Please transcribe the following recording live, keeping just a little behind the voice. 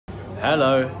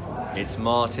Hello, it's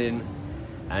Martin,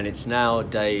 and it's now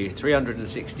day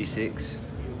 366,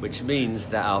 which means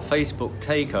that our Facebook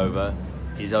takeover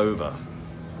is over.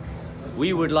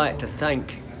 We would like to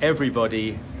thank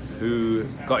everybody who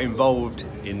got involved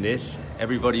in this,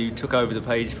 everybody who took over the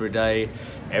page for a day,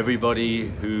 everybody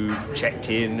who checked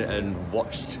in and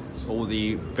watched all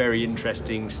the very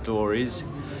interesting stories.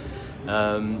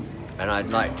 And I'd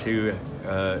like to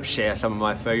share some of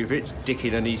my favourites.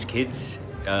 Dicken and his kids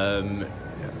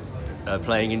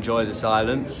playing Enjoy the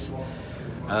Silence.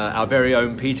 Our very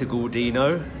own Peter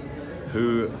Gordino,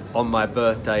 who on my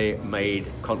birthday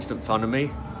made constant fun of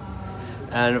me.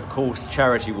 And of course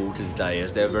Charity Waters Day,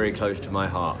 as they're very close to my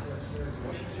heart.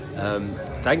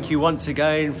 Thank you once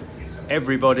again,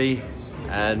 everybody,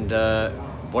 and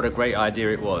what a great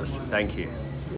idea it was. Thank you.